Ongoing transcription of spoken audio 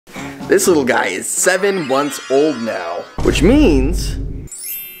This little guy is 7 months old now, which means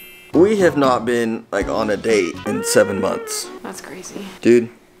we have not been like on a date in 7 months. That's crazy. Dude,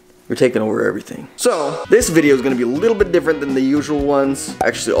 we're taking over everything. So this video is gonna be a little bit different than the usual ones.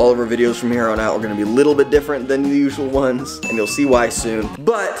 Actually, all of our videos from here on out are gonna be a little bit different than the usual ones, and you'll see why soon.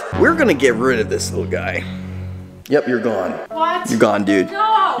 But we're gonna get rid of this little guy. Yep, you're gone. What? You're gone, dude.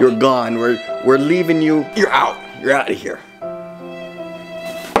 No. You're gone. We're leaving you. You're out. You're out of here.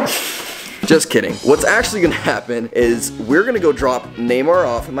 Just kidding. What's actually gonna happen is we're gonna go drop Neymar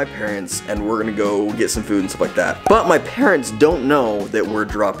off at my parents, and we're gonna go get some food and stuff like that. But my parents don't know that we're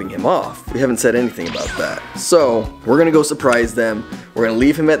dropping him off. We haven't said anything about that. So we're gonna go surprise them. We're gonna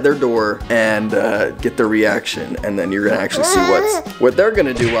leave him at their door and get their reaction, and then you're gonna actually see what they're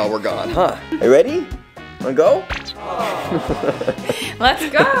gonna do while we're gone, huh? Are you ready? Wanna go? Let's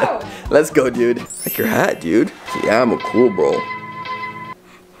go. Let's go, dude. Like your hat, dude. Yeah, I'm a cool bro.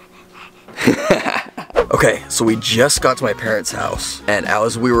 Okay, so we just got to my parents' house, and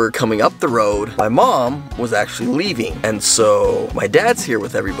as we were coming up the road, my mom was actually leaving, and so my dad's here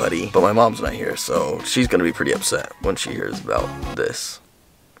with everybody, but my mom's not here, so she's gonna be pretty upset when she hears about this.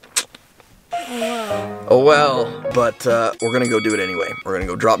 Oh well, but we're gonna go do it anyway. We're gonna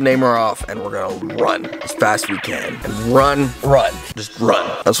go drop Neymar off, and we're gonna run as fast as we can. And run, just run.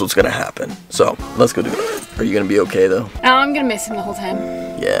 That's what's gonna happen. So, let's go do it. Are you gonna be okay though? Oh, I'm gonna miss him the whole time.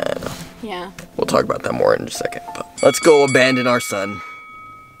 Yeah, I know. Yeah. We'll talk about that more in just a second, but let's go abandon our son.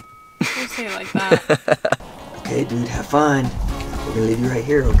 Don't say it like that. Okay, dude, have fun. We're gonna leave you right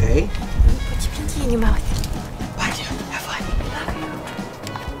here, okay? Put your pinky in your mouth. Bye, dude. Have fun.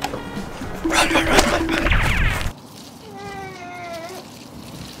 Run, run, run, run, run.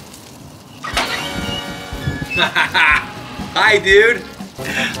 Hi, dude.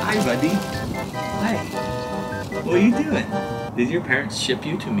 Hi, buddy. Hi. What are you doing? Did your parents ship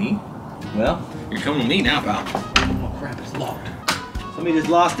you to me? Well, you're coming with me now, pal. Oh crap, it's locked. Somebody just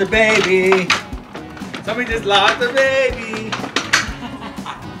lost their baby. Somebody just lost their baby.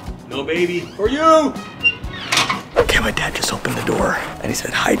 No baby for you. Okay, my dad just opened the door and he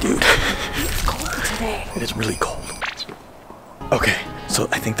said, hi, dude. It's cold today. It is really cold. Okay, so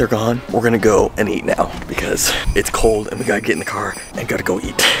I think they're gone. We're gonna go and eat now because it's cold and we gotta get in the car and gotta go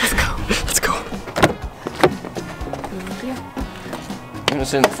eat. Let's go. Let's go. I'm gonna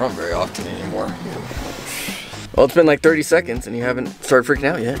sit in the front very often anymore. Well, it's been like 30 seconds and you haven't started freaking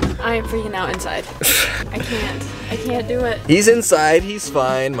out yet. I am freaking out inside. I can't do it. He's inside, he's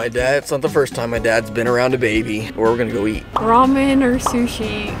fine. My dad, it's not the first time my dad's been around a baby. We're gonna go eat. Ramen or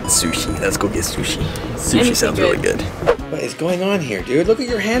sushi? Sushi, let's go get sushi. Sushi Anything sounds good. really good. What is going on here, dude? Look at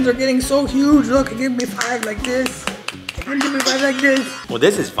your hands are getting so huge. Look, give me 5 like this. Give me 5 like this. Well,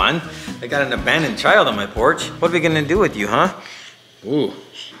 this is fun. I got an abandoned child on my porch. What are we gonna do with you, huh? Ooh.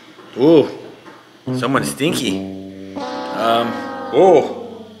 Ooh. Someone's stinky.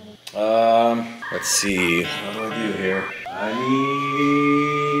 Let's see. What do I do here? I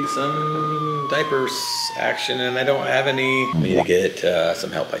need some diapers action, and I don't have any. I need to get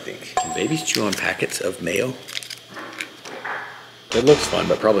some help, I think. Can babies chew on packets of mayo? It looks fun,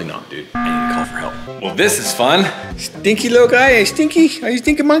 but probably not, dude. I need to call for help. Well, this is fun. Stinky little guy, hey, Stinky? Are you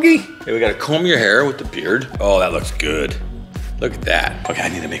stinky monkey? Hey, we gotta comb your hair with the beard. Oh, that looks good. Look at that. Okay, I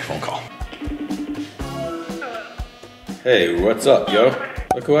need to make a phone call. Hey, what's up, yo?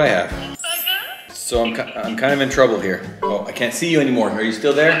 Look who I have. So I'm kind of in trouble here. Oh, I can't see you anymore. Are you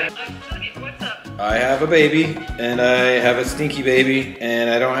still there? What's up? I have a baby, and I have a stinky baby,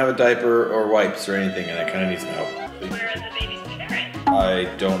 and I don't have a diaper or wipes or anything, and I kind of need some help. Please. Where are the baby's parents? I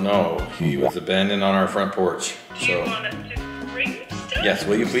don't know. He was abandoned on our front porch. Do you So, want us to bring stuff? yes,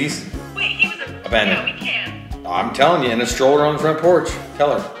 will you please? Wait, he was Abandoned. Yeah, we can. I'm telling you, in a stroller on the front porch.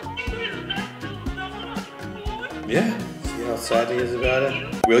 Tell her. Yeah. See how sad he is about it?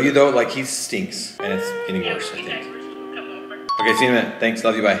 Will you though? Like he stinks, and it's getting worse, I think. Okay, see you in a minute. Thanks,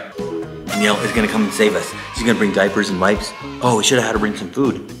 love you, bye. Danielle is gonna come and save us. She's gonna bring diapers and wipes. Oh, we should have had her bring some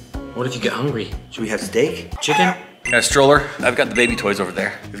food. What if you get hungry? Should we have steak? Chicken? Got a stroller. I've got the baby toys over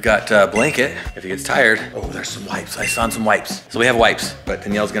there. We've got a blanket if he gets tired. Oh, there's some wipes. I found some wipes. So we have wipes, but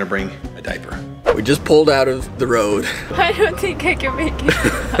Danielle's gonna bring a diaper. We just pulled out of the road. I don't think I can make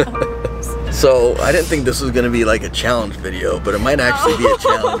it. So I didn't think this was gonna be like a challenge video, but it might actually be a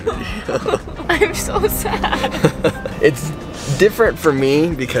challenge video. I'm so sad. It's different for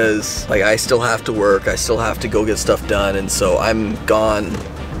me because like I still have to work, I still have to go get stuff done, and so I'm gone.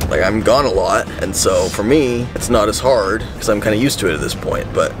 Like I'm gone a lot, and so for me, it's not as hard because I'm kind of used to it at this point.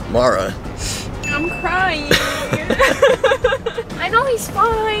 But Mara, I'm crying. I know he's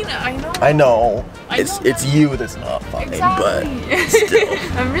fine. I know. I know It's you that's not fine, Exactly. but still.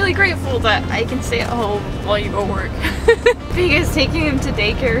 I'm really grateful that I can stay at home while you go work. Because taking him to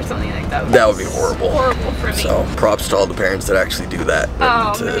daycare or something like that would be horrible. Horrible for me. So props to all the parents that actually do that.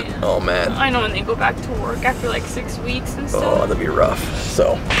 Oh man. I know when they go back to work after like 6 weeks and stuff. Oh, that'd be rough.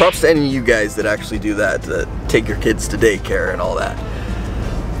 So props to any of you guys that actually do that, to take your kids to daycare and all that.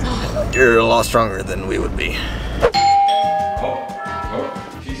 You're a lot stronger than we would be.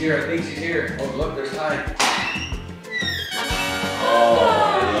 Oh, she's here. I think she's here. Oh, look, there's Ty.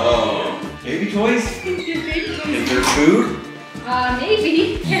 Oh, no. Baby toys? Is there food?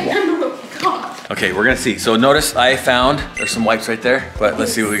 Maybe. Can't remember what we got. Okay, we're gonna see. So notice I found, there's some wipes right there, but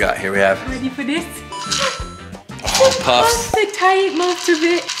let's see what we got. Here we have. Ready for this? Oh, puffs. The tight most of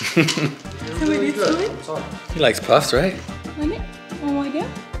it. So what it's doing? He likes puffs, right? Want it? Want it?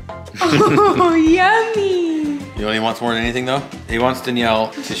 Oh, yummy. You know what he wants more than anything though? He wants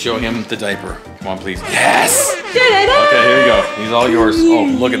Danielle to show him the diaper. Come on, please. Yes! Da-da-da. Okay, here you go. He's all yours. Oh,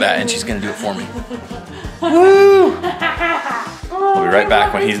 look at that. And she's gonna do it for me. Woo! I'll be right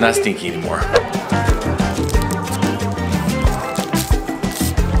back when he's not stinky anymore.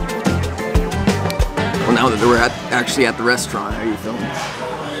 Well, now that we're actually at the restaurant, how are you feeling?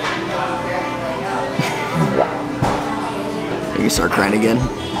 You start crying again?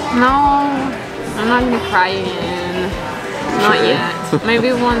 No, I'm not gonna cry again. Not yet.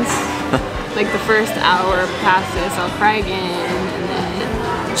 Maybe once, like the first hour passes, I'll cry again, and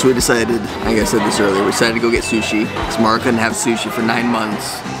then. So we decided, I think I said this earlier, we decided to go get sushi. Because Mara couldn't have sushi for 9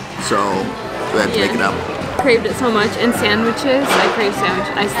 months, so we had to make it up. Craved it so much, and sandwiches. I crave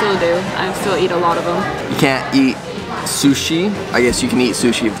sandwiches. I still do. I still eat a lot of them. You can't eat sushi. I guess you can eat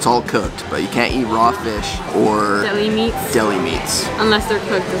sushi if it's all cooked, but you can't eat raw fish or Deli meats. deli meats. Unless they're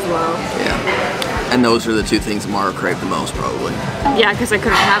cooked as well. Yeah. And those are the two things Mara craved the most, probably. Yeah, because I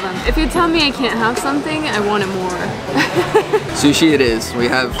couldn't have them. If you tell me I can't have something, I want it more. Sushi it is. We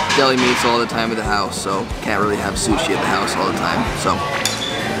have deli meats all the time at the house, so can't really have sushi at the house all the time. So.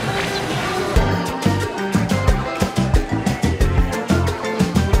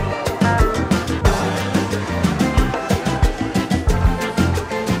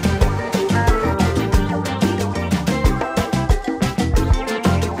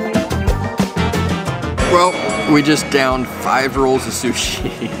 Well, we just downed 5 rolls of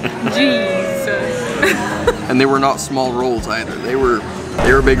sushi. Jesus. And they were not small rolls either. They were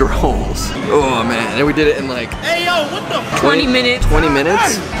big rolls. Oh man, and we did it in like 20 minutes. 20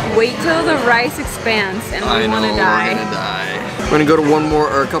 minutes? Wait till the rice expands and we want to die. We're gonna die. We're gonna go to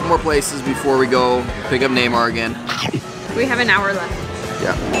a couple more places before we go pick up Neymar again. We have an hour left.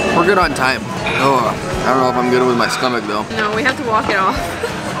 Yeah, we're good on time. Oh, I don't know if I'm good with my stomach though. No, we have to walk it off.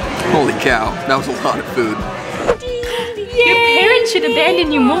 Holy cow, that was a lot of food. Your parents should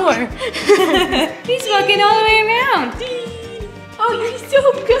abandon you more. He's walking all the way around. Oh, you're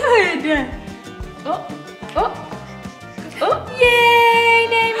so good. Oh, oh, oh. Yay,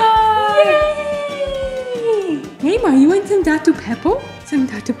 Neymar. Yay. Neymar, you want some Dr. Pepper? Some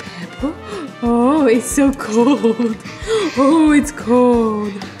Dr. Pepper? Oh, it's so cold. Oh, it's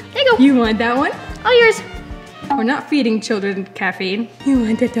cold. There you go. You want that one? All yours. We're not feeding children caffeine. You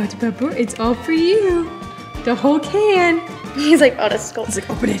want that Dr. Pepper? It's all for you. The whole can. He's like, oh, this is cold. He's like,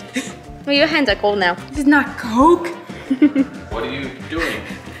 open it. Well, your hands are cold now. This is not Coke. What are you doing?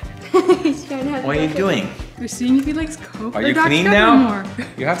 He's trying to have What are you doing? We're seeing if he likes Coke Are or you Dr. clean Pepper now? more.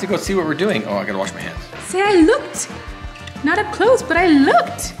 You have to go see what we're doing. Oh, I gotta wash my hands. Say I looked. Not up close, but I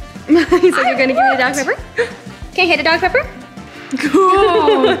looked. He's like, you're gonna give me the Dr. Pepper? Can you hit the Dr. Pepper?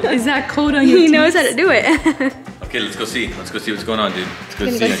 Cool. Is that cold on your He teeth? knows how to do it. Okay, let's go see. Let's go see what's going on, dude. Let's go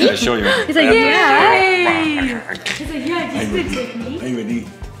Gonna see. go I gotta see? show you. He's like, yeah. Yay. He's like, yeah, just the technique. Hey, Wendy.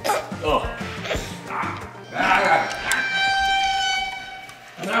 Oh.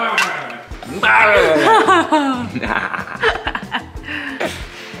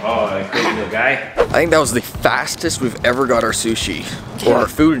 Oh, that good little guy. I think that was the fastest we've ever got our sushi, or our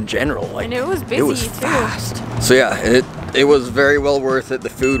food in general. Like, And it was busy it was too. fast. So yeah, it was very well worth it. The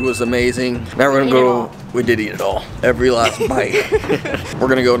food was amazing. Now we're gonna go. We did eat it all, every last bite. We're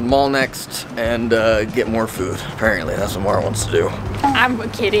gonna go to the mall next and get more food. Apparently, that's what Mara wants to do. I'm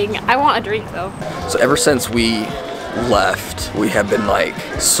kidding. I want a drink though. So ever since we left, we have been like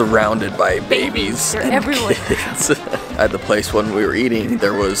surrounded by babies They're and everywhere. kids. At the place when we were eating,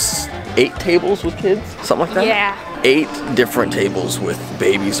 there was 8 tables with kids, something like that. Yeah. 8 different tables with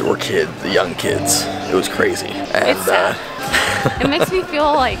babies or kids, the young kids. It was crazy. And It's sad. It makes me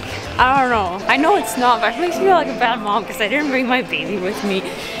feel like, I don't know. I know it's not, but it makes me feel like a bad mom because I didn't bring my baby with me.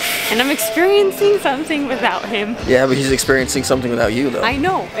 And I'm experiencing something without him. Yeah, but he's experiencing something without you, though. I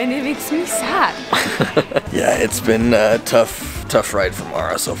know, and it makes me sad. Yeah, it's been a tough ride for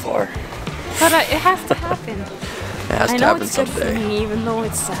Mara so far. But it has to happen. It has I to know happen it's good someday. for me, even though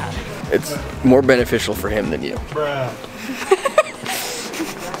it's sad. It's more beneficial for him than you.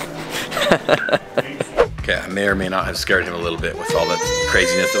 Okay, I may or may not have scared him a little bit with all that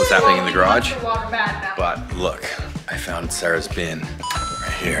craziness that was happening in the garage. But look, I found Sarah's bin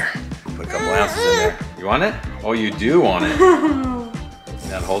right here. Put a couple ounces in there. You want it? Oh, you do want it. Can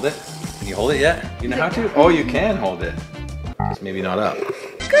you not hold it? Can you hold it yet? You know how to? Oh, you can hold it. Just maybe not up.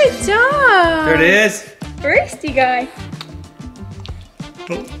 Good job. There it is. Thirsty guy.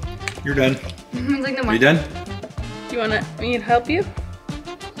 Oh, you're done. He's like, no Are more. you done? Do you want me to help you?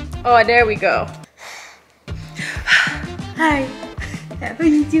 Oh, there we go. Hi. How are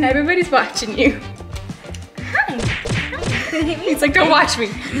you doing? Everybody's watching you. Hi. He's like, don't watch me.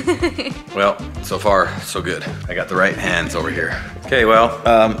 Well, so far, so good. I got the right hands over here. Okay, well,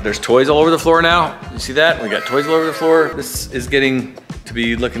 there's toys all over the floor now. You see that? We got toys all over the floor. This is getting to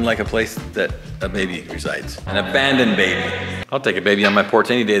be looking like a place that a baby resides. An abandoned baby. I'll take a baby on my porch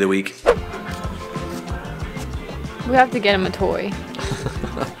any day of the week. We have to get him a toy.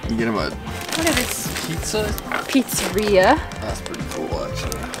 You get him a What is this? pizza? Pizzeria. That's pretty cool,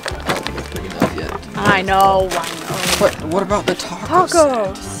 actually. I don't think it's big enough yet. I know. What about the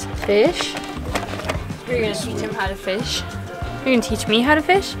tacos? Fish? You're gonna teach him how to fish? You're gonna teach me how to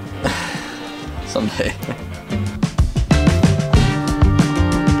fish? Someday.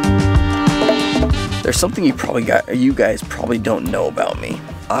 There's something you guys probably don't know about me.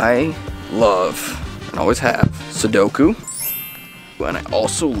 I love, and always have, Sudoku. And I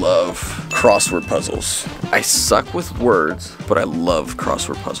also love crossword puzzles. I suck with words, but I love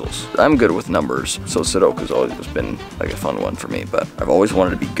crossword puzzles. I'm good with numbers, so Sudoku's always been like a fun one for me, but I've always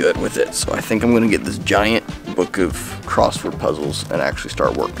wanted to be good with it. So I think I'm gonna get this giant book of crossword puzzles and actually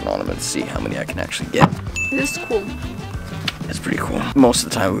start working on them and see how many I can actually get. This is cool. It's pretty cool. Most of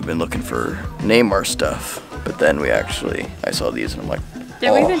the time we've been looking for Neymar stuff, but then I saw these and I'm like,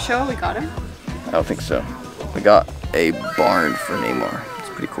 Did we even show how we got him? I don't think so. We got a barn for Neymar. It's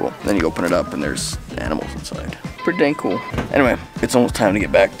pretty cool. Then you open it up and there's animals inside. Pretty dang cool. Anyway, it's almost time to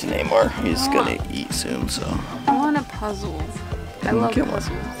get back to Neymar. He's gonna eat soon, so. I want a puzzle. I love Get one.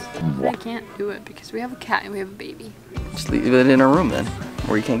 puzzles. But I can't do it because we have a cat and we have a baby. Just leave it in our room then,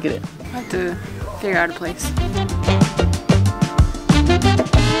 where you can't get it. I have to figure out a place.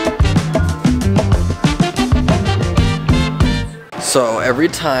 So every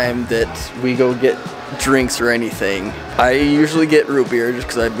time that we go get drinks or anything, I usually get root beer just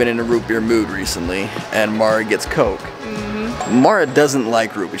because I've been in a root beer mood recently, and Mara gets Coke. Mara doesn't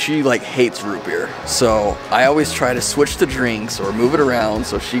like root beer. She like hates root beer. So I always try to switch the drinks or move it around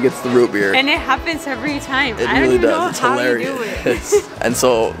so she gets the root beer. And it happens every time. It I don't really even know does. It's how hilarious. you do it. And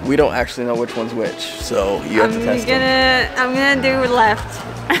so we don't actually know which one's which. So you have to test them. I'm gonna do left.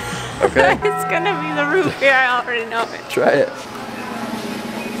 Okay. It's gonna be the root beer. I already know it. Try it.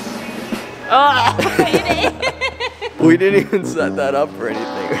 Oh, you did. We didn't even set that up or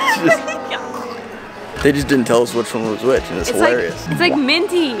anything. It's just, they just didn't tell us which one was which, and it's hilarious. It's like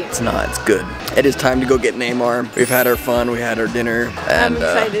minty. It's not. It's good. It is time to go get Neymar. We've had our fun. We had our dinner, and I'm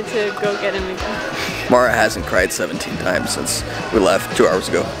excited to go get him again. Mara hasn't cried 17 times since we left 2 hours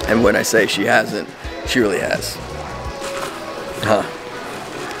ago. And when I say she hasn't, she really has. Huh.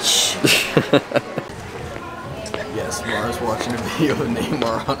 Yes, Mara's watching a video of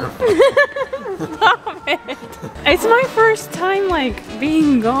Neymar on her phone. Stop it. It's my first time like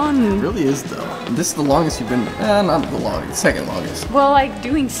being gone. It really is though. This is the longest you've been, not the longest, second longest. Well, like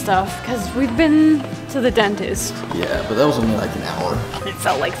doing stuff because we've been to the dentist. Yeah, but that was only like an hour. It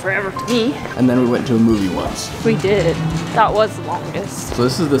felt like forever to me. And then we went to a movie once. We did. That was the longest. So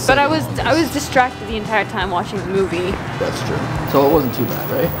this is the But I second. was distracted the entire time watching the movie. That's true. So it wasn't too bad,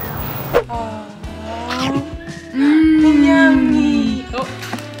 right? Yummy. Oh,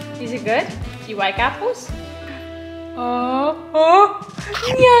 is it good? Do you like apples? Oh,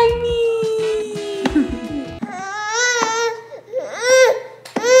 yummy.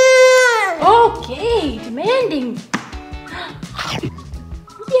 Okay, demanding.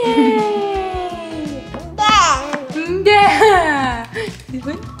 Yay! Yeah.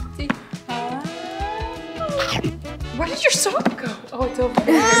 Where did your soap go? Oh, it's over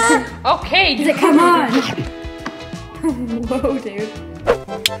there. Okay, dude, come on. Whoa, dude.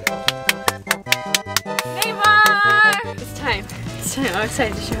 Neymar! It's time. It's time. I'm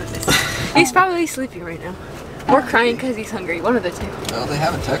excited to show him this. He's probably sleeping right now. Or crying because he's hungry. One of the two. Well, they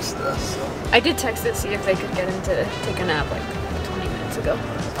haven't texted us, so. I did text to see if they could get him to take a nap like 20 minutes months ago.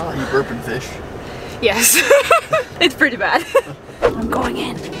 Oh, you burping fish. Yes. It's pretty bad. I'm going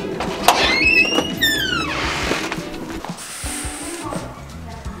in.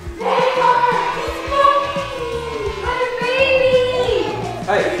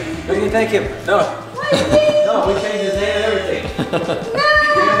 Hey, we can thank him. No. No, we changed his name and everything.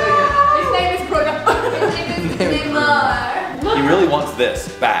 His name is Bruno. His name is Neymar. He really wants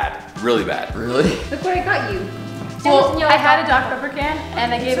this. Bad. Really bad. Really? Look what I got you. Well, I had a Dr. Pepper can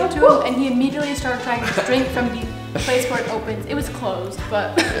and I gave it to him and he immediately started trying to drink from the place where it opens. It was closed,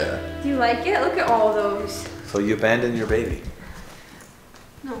 but Yeah. Do you like it? Look at all those. So you abandoned your baby.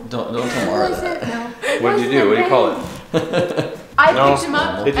 Don't tell Mara that. What did you do? What do you call it? I No, picked him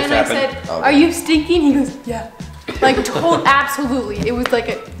up it just and I happened. said, "Are you stinking?" He goes, "Yeah." Like absolutely. It was like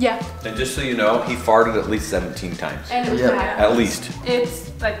a yeah. And just so you know, he farted at least 17 times. And it was Yep. bad. At least. It's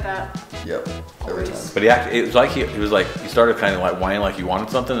like that. Yep. Every time. But it was like he started kind of like whining like he wanted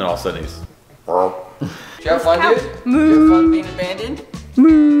something, and all of a sudden he's. Did you have fun, dude? Did you have fun being abandoned?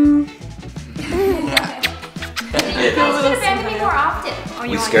 You should abandon me more often. Oh,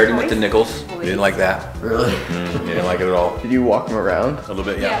 We scared him with the nickels. He didn't like that. Really? He didn't like it at all. Did you walk him around? A little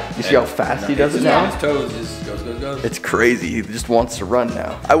bit, yeah. You see how fast he does it now? His toes just goes. It's crazy. He just wants to run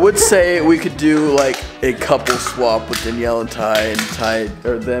now. I would say we could do like a couple swap with Danielle and Ty,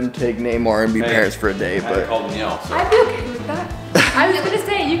 or them take Neymar and be parents for a day, I but called Danielle, so. I'd be okay with that. I was gonna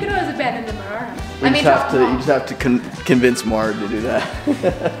say you could always abandon them at our house. you just have to convince Mara to do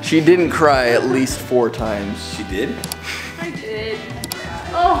that. She didn't cry at least 4 times. She did? I did.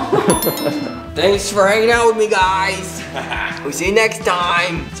 Thanks for hanging out with me, guys. We'll see you next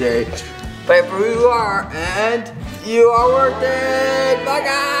time. Say, Play for who you are, and you are worth it. Bye,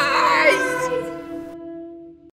 guys.